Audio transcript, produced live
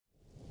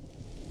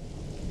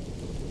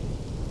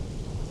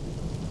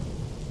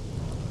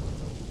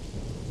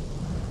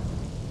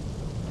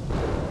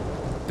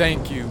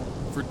Thank you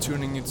for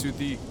tuning into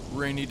the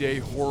Rainy Day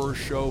Horror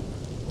Show.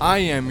 I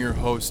am your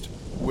host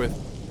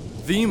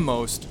with the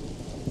most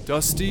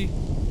Dusty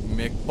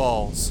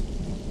McBalls,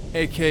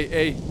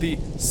 aka the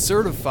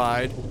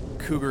Certified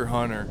Cougar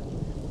Hunter,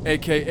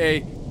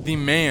 aka the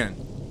man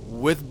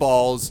with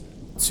balls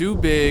too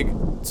big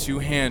to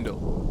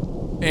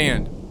handle.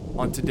 And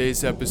on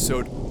today's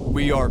episode,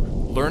 we are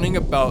learning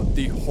about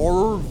the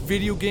horror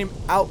video game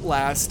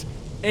Outlast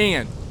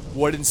and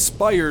what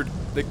inspired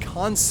the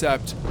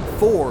concept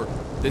for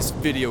this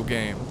video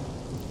game.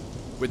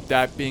 With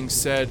that being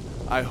said,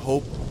 I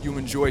hope you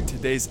enjoyed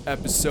today's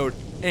episode,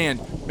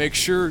 and make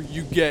sure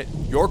you get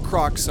your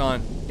Crocs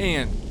on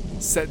and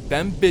set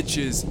them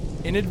bitches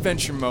in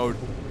adventure mode,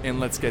 and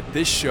let's get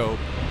this show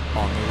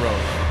on the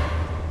road.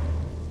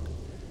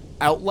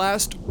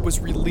 Outlast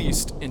was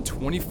released in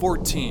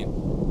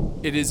 2014.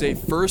 It is a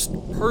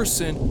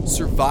first-person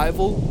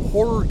survival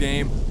horror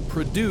game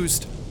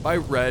produced by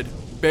Red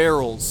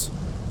Barrels.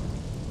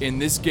 In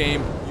this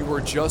game, you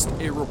are just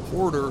a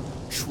reporter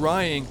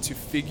trying to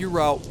figure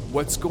out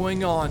what's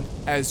going on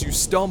as you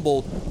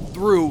stumble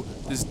through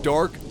this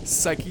dark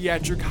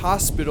psychiatric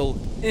hospital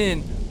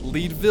in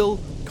Leadville,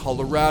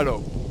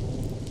 Colorado.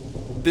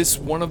 This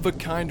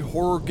one-of-a-kind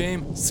horror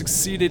game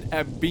succeeded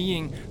at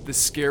being the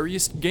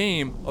scariest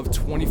game of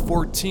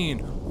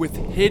 2014, with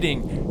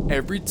hitting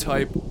every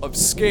type of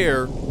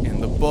scare in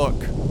the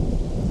book.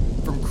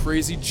 From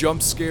crazy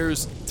jump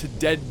scares to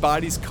dead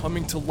bodies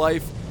coming to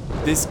life,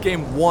 this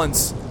game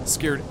once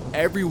scared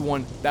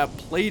everyone that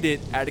played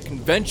it at a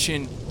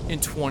convention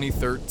in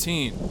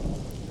 2013.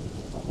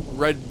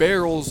 Red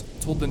Barrels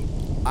told an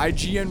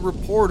IGN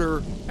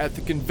reporter at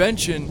the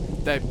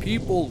convention that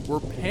people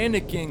were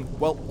panicking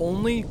while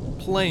only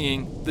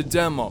playing the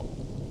demo.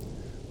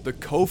 The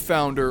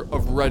co-founder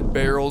of Red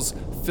Barrels,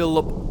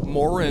 Philip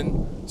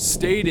Morin,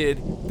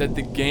 stated that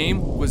the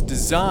game was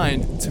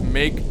designed to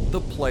make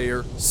the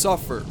player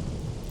suffer.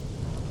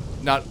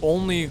 Not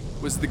only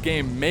was the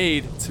game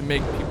made to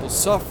make people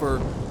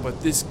suffer,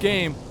 but this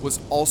game was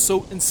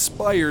also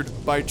inspired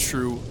by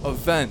true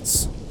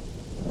events.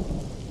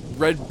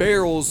 Red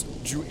Barrels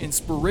drew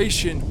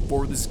inspiration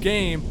for this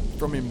game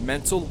from a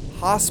mental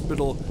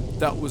hospital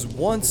that was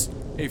once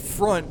a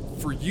front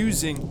for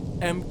using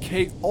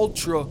MK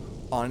Ultra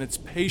on its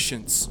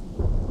patients.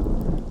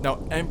 Now,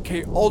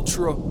 MK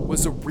Ultra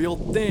was a real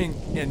thing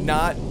and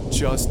not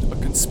just a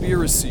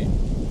conspiracy.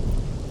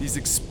 These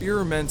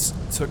experiments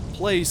took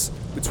place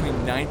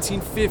between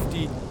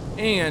 1950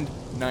 and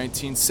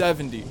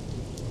 1970.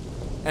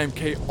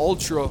 MK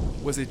Ultra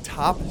was a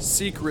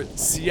top-secret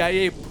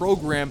CIA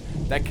program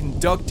that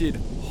conducted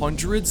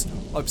hundreds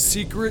of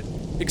secret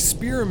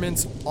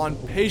experiments on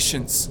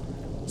patients.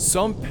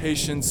 Some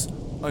patients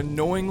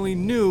unknowingly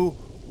knew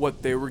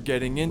what they were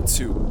getting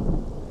into.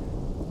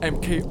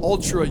 MK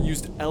Ultra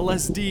used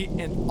LSD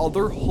and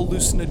other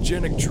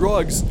hallucinogenic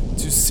drugs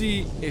to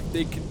see if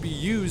they could be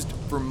used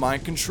for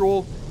mind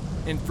control,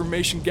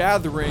 information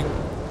gathering,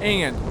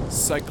 and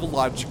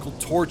psychological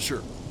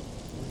torture.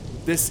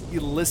 This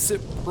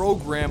illicit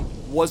program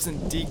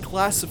wasn't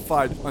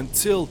declassified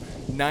until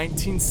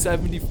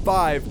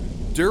 1975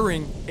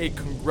 during a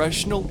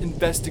congressional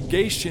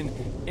investigation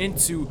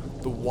into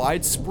the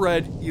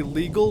widespread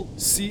illegal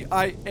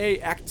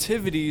CIA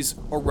activities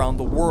around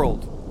the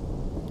world.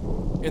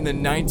 In the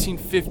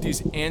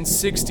 1950s and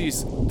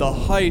 60s, the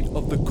height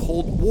of the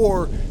Cold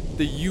War,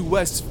 the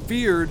US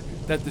feared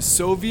that the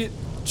Soviet,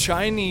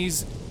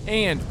 Chinese,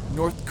 and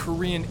North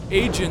Korean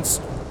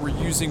agents were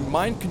using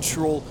mind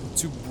control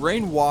to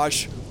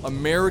brainwash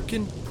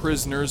American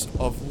prisoners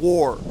of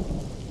war.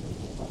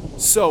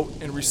 So,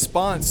 in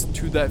response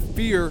to that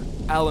fear,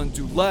 Alan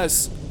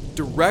Dulles,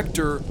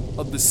 director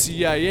of the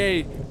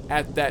CIA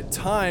at that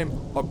time,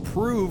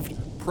 approved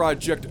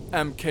Project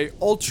MK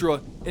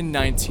Ultra in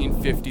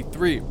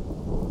 1953.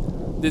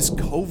 This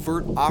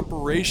covert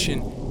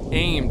operation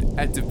aimed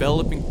at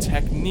developing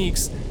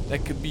techniques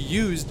that could be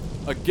used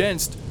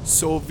against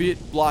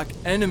Soviet bloc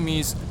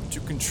enemies to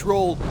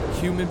control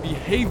human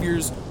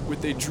behaviors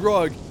with a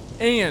drug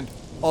and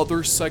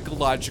other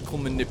psychological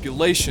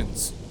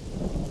manipulations.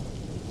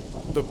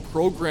 The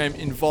program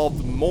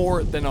involved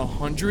more than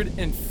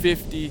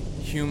 150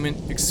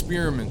 human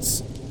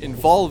experiments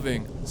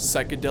involving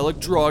psychedelic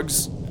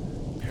drugs,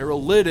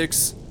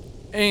 paralytics,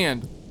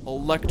 and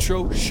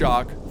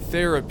electroshock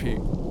therapy.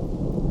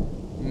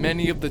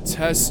 Many of the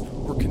tests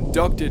were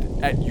conducted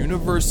at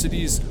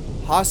universities,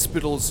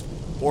 hospitals,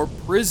 or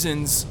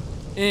prisons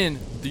in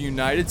the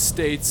United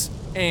States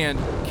and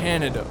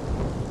Canada.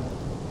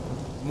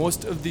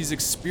 Most of these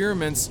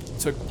experiments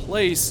took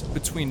place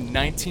between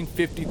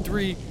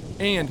 1953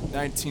 and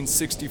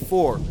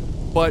 1964,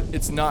 but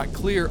it's not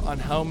clear on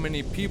how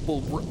many people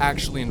were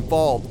actually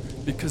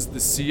involved because the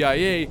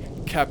CIA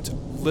kept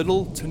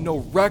little to no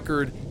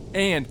record,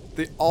 and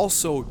they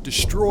also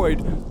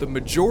destroyed the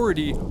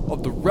majority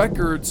of the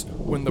records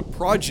when the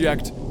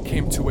project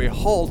came to a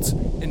halt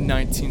in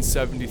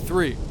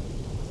 1973.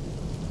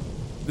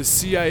 The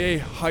CIA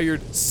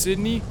hired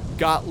Sidney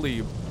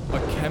Gottlieb, a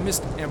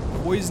chemist and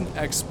poison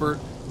expert,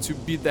 to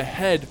be the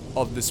head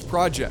of this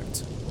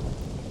project.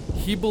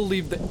 He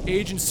believed the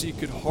agency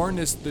could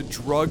harness the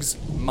drug's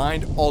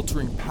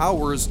mind-altering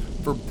powers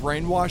for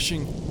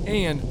brainwashing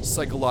and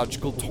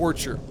psychological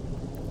torture.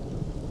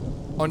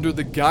 Under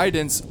the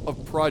guidance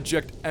of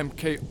Project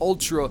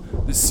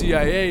MKUltra, the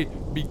CIA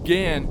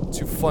began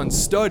to fund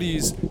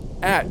studies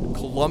at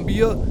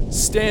Columbia,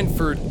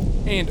 Stanford,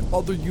 and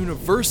other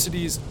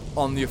universities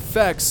on the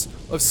effects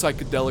of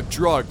psychedelic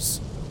drugs.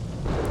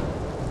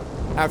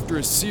 After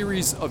a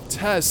series of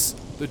tests,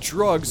 the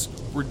drugs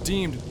were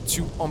deemed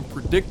too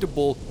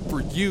unpredictable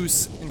for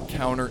use in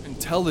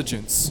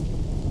counterintelligence.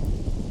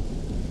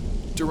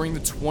 During the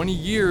 20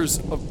 years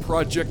of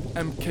Project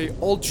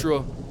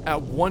MKUltra,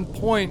 at one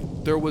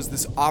point there was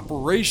this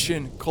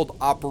operation called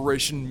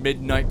Operation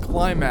Midnight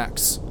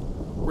Climax,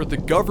 where the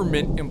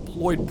government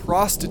employed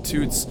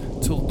prostitutes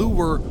to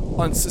lure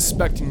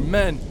unsuspecting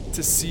men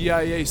to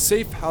CIA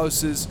safe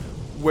houses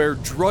where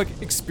drug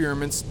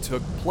experiments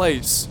took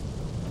place.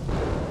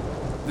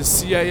 The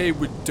CIA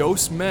would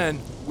dose men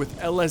with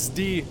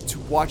LSD to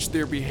watch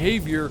their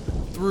behavior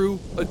through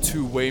a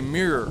two-way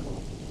mirror.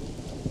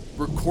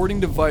 Recording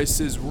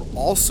devices were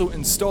also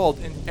installed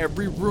in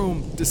every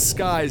room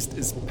disguised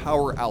as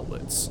power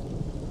outlets.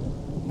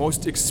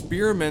 Most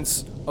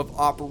experiments of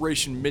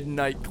Operation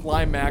Midnight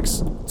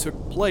Climax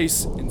took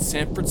place in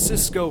San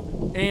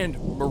Francisco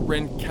and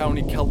Marin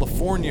County,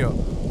 California,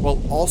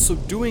 while also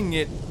doing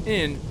it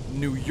in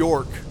New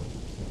York.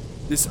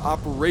 This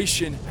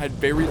operation had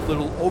very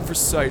little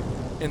oversight,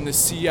 and the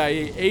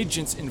CIA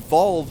agents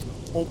involved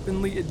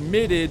openly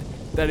admitted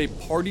that a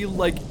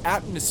party-like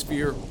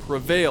atmosphere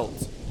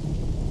prevailed.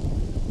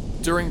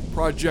 During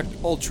Project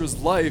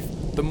Ultra's life,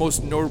 the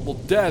most notable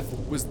death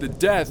was the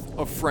death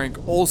of Frank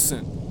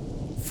Olson.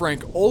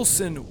 Frank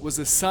Olson was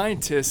a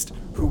scientist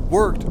who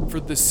worked for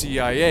the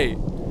CIA.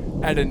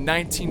 At a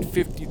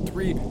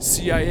 1953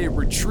 CIA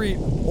retreat,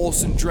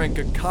 Olson drank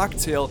a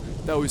cocktail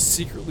that was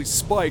secretly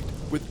spiked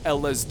with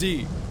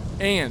LSD,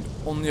 and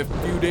only a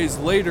few days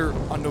later,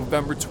 on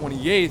November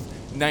 28,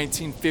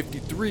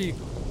 1953,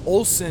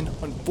 Olson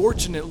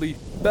unfortunately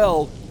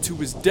fell to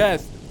his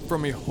death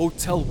from a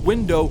hotel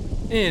window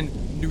in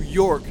New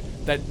York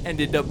that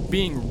ended up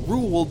being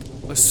ruled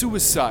a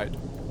suicide.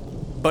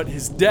 But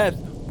his death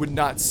would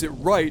not sit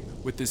right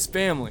with his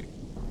family.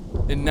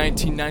 In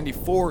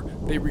 1994,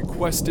 they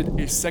requested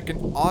a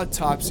second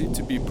autopsy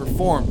to be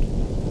performed.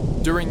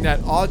 During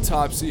that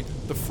autopsy,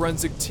 the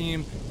forensic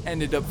team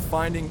ended up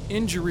finding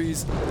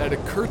injuries that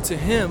occurred to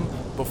him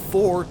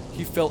before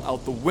he fell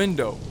out the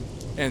window.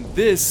 And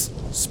this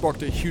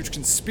sparked a huge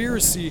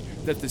conspiracy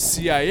that the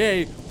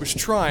CIA was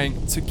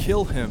trying to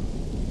kill him.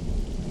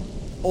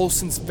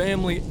 Olson's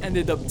family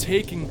ended up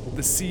taking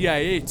the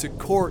CIA to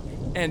court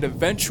and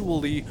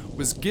eventually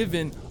was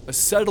given a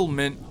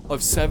settlement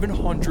of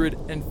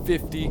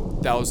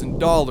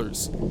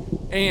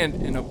 $750,000 and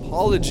an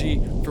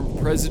apology from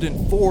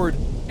President Ford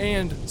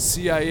and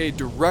CIA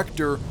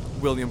Director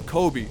William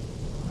Kobe.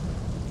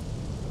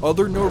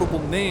 Other notable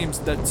names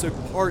that took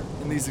part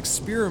in these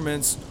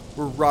experiments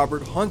were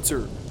Robert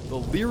Hunter, the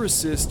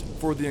lyricist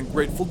for the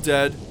Ungrateful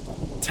Dead,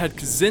 Ted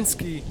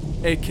Kaczynski,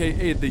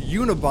 aka the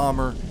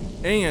Unabomber,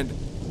 and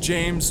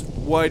James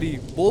Whitey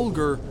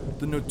Bulger,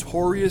 the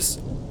notorious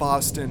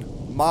Boston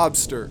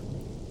mobster.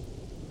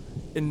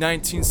 In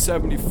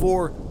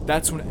 1974,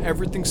 that's when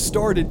everything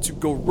started to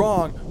go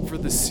wrong for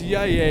the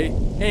CIA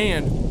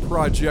and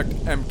Project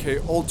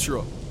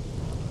MKUltra.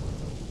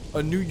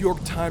 A New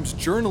York Times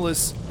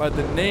journalist by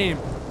the name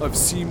of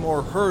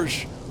Seymour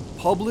Hersh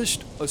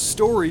published a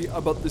story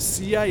about the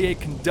CIA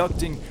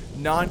conducting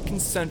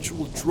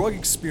non-consensual drug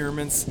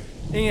experiments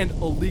and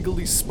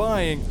illegally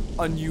spying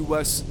on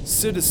U.S.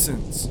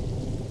 citizens.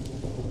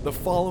 The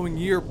following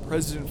year,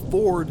 President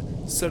Ford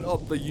set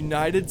up the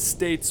United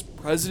States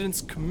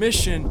President's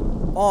Commission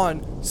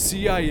on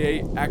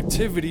CIA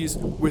activities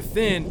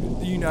within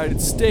the United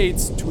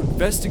States to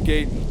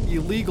investigate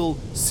illegal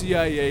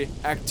CIA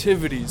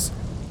activities,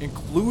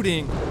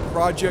 including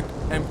Project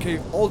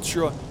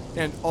MKUltra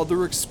and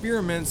other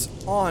experiments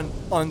on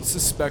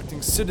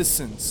unsuspecting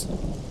citizens.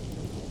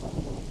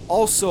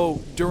 Also,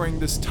 during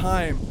this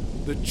time,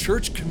 the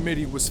Church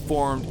Committee was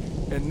formed,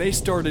 and they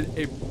started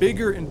a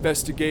bigger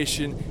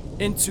investigation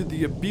into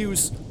the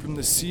abuse from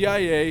the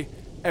CIA,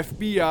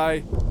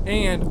 FBI,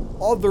 and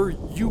other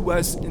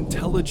U.S.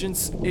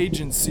 intelligence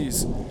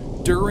agencies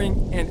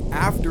during and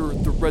after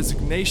the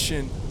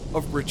resignation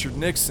of Richard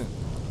Nixon.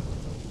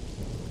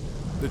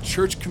 The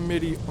Church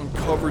Committee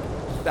uncovered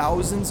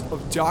thousands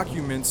of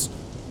documents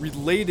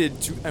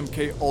related to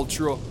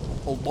MKUltra,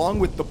 along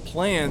with the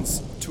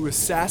plans to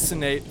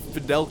assassinate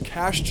Fidel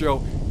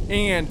Castro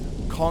and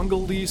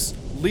Congolese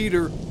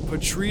leader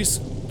Patrice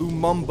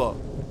Lumumba.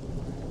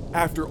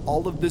 After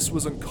all of this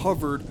was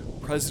uncovered,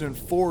 President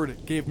Ford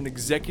gave an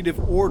executive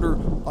order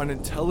on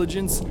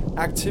intelligence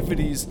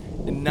activities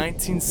in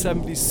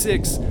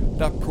 1976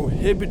 that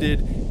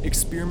prohibited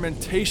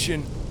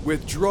experimentation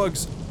with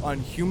drugs on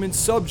human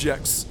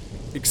subjects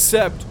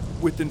except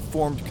with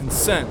informed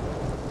consent,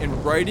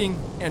 in writing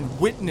and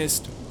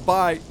witnessed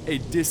by a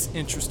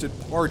disinterested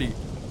party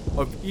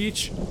of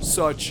each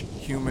such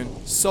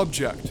human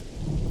subject.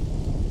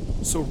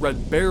 So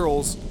Red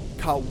Barrels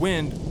caught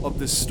wind of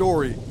this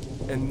story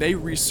and they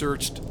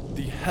researched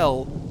the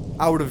hell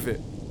out of it.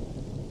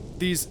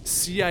 These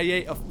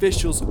CIA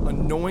officials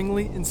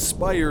unknowingly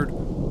inspired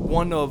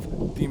one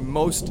of the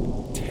most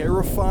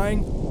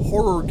terrifying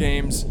horror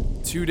games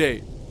to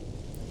date.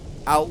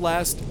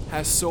 Outlast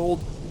has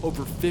sold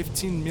over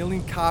 15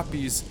 million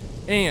copies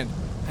and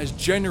has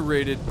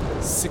generated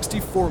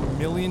 $64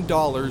 million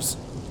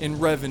in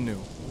revenue.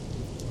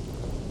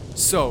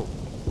 So,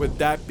 with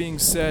that being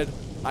said,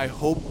 I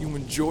hope you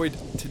enjoyed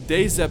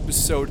today's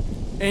episode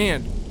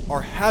and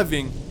are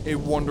having a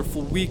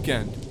wonderful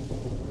weekend.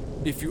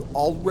 If you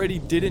already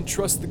didn't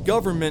trust the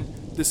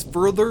government, this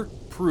further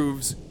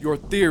proves your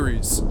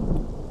theories.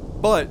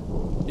 But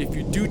if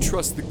you do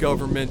trust the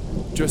government,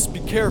 just be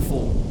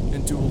careful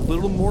and do a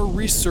little more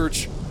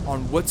research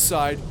on what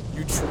side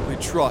you truly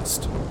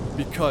trust,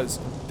 because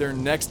their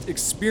next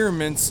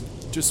experiments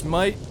just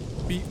might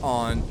be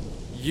on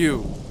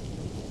you.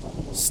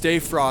 Stay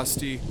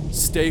frosty,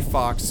 stay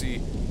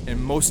foxy,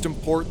 and most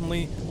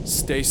importantly,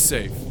 stay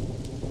safe.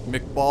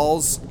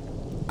 McBalls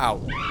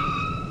out.